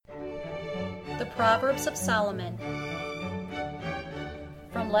The Proverbs of Solomon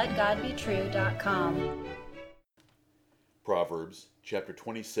from LetGodBetrue.com. Proverbs chapter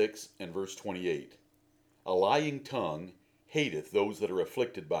 26 and verse 28. A lying tongue hateth those that are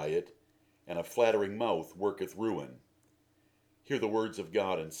afflicted by it, and a flattering mouth worketh ruin. Hear the words of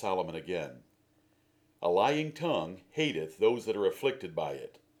God in Solomon again. A lying tongue hateth those that are afflicted by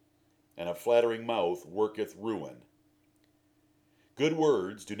it, and a flattering mouth worketh ruin. Good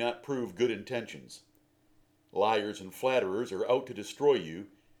words do not prove good intentions. Liars and flatterers are out to destroy you,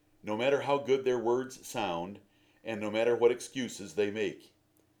 no matter how good their words sound, and no matter what excuses they make.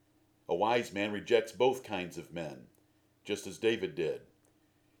 A wise man rejects both kinds of men, just as David did.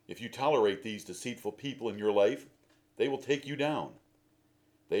 If you tolerate these deceitful people in your life, they will take you down.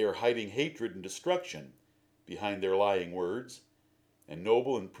 They are hiding hatred and destruction behind their lying words, and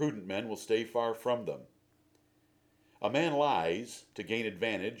noble and prudent men will stay far from them. A man lies to gain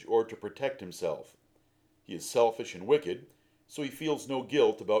advantage or to protect himself. He is selfish and wicked, so he feels no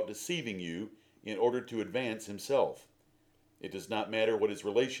guilt about deceiving you in order to advance himself. It does not matter what his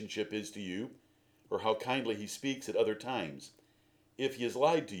relationship is to you, or how kindly he speaks at other times. If he has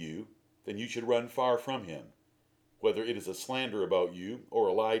lied to you, then you should run far from him, whether it is a slander about you or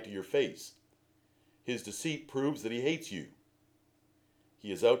a lie to your face. His deceit proves that he hates you.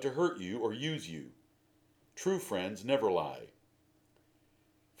 He is out to hurt you or use you. True friends never lie.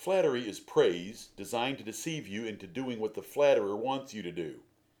 Flattery is praise designed to deceive you into doing what the flatterer wants you to do.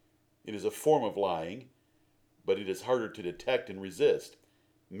 It is a form of lying, but it is harder to detect and resist.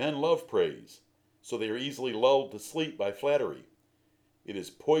 Men love praise, so they are easily lulled to sleep by flattery. It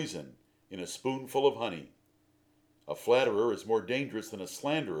is poison in a spoonful of honey. A flatterer is more dangerous than a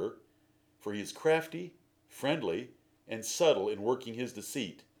slanderer, for he is crafty, friendly, and subtle in working his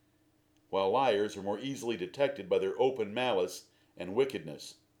deceit, while liars are more easily detected by their open malice and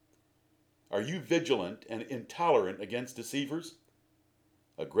wickedness. Are you vigilant and intolerant against deceivers?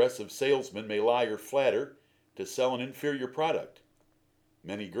 Aggressive salesmen may lie or flatter to sell an inferior product.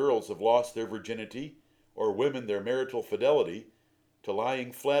 Many girls have lost their virginity, or women their marital fidelity, to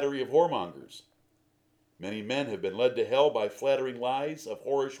lying flattery of whoremongers. Many men have been led to hell by flattering lies of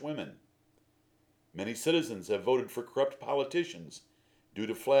whorish women. Many citizens have voted for corrupt politicians due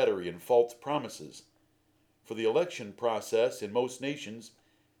to flattery and false promises. For the election process in most nations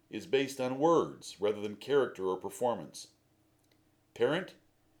is based on words rather than character or performance. Parent,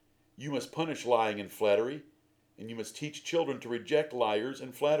 you must punish lying and flattery, and you must teach children to reject liars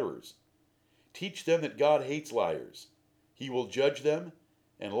and flatterers. Teach them that God hates liars. He will judge them,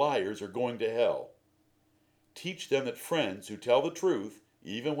 and liars are going to hell. Teach them that friends who tell the truth,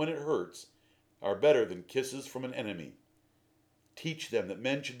 even when it hurts, are better than kisses from an enemy. Teach them that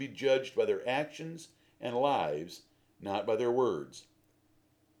men should be judged by their actions and lives, not by their words.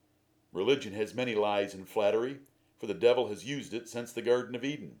 Religion has many lies and flattery, for the devil has used it since the Garden of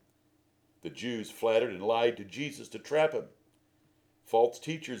Eden. The Jews flattered and lied to Jesus to trap him. False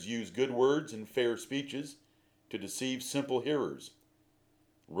teachers use good words and fair speeches to deceive simple hearers.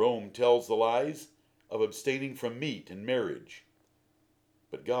 Rome tells the lies of abstaining from meat and marriage.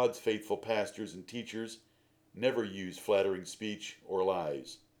 But God's faithful pastors and teachers never use flattering speech or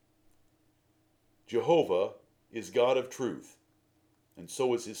lies. Jehovah is God of truth, and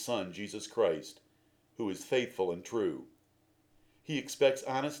so is his Son, Jesus Christ, who is faithful and true. He expects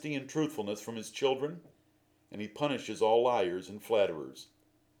honesty and truthfulness from his children, and he punishes all liars and flatterers.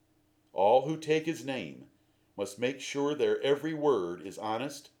 All who take his name must make sure their every word is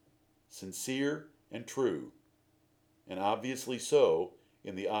honest, sincere, and true, and obviously so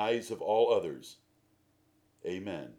in the eyes of all others. Amen.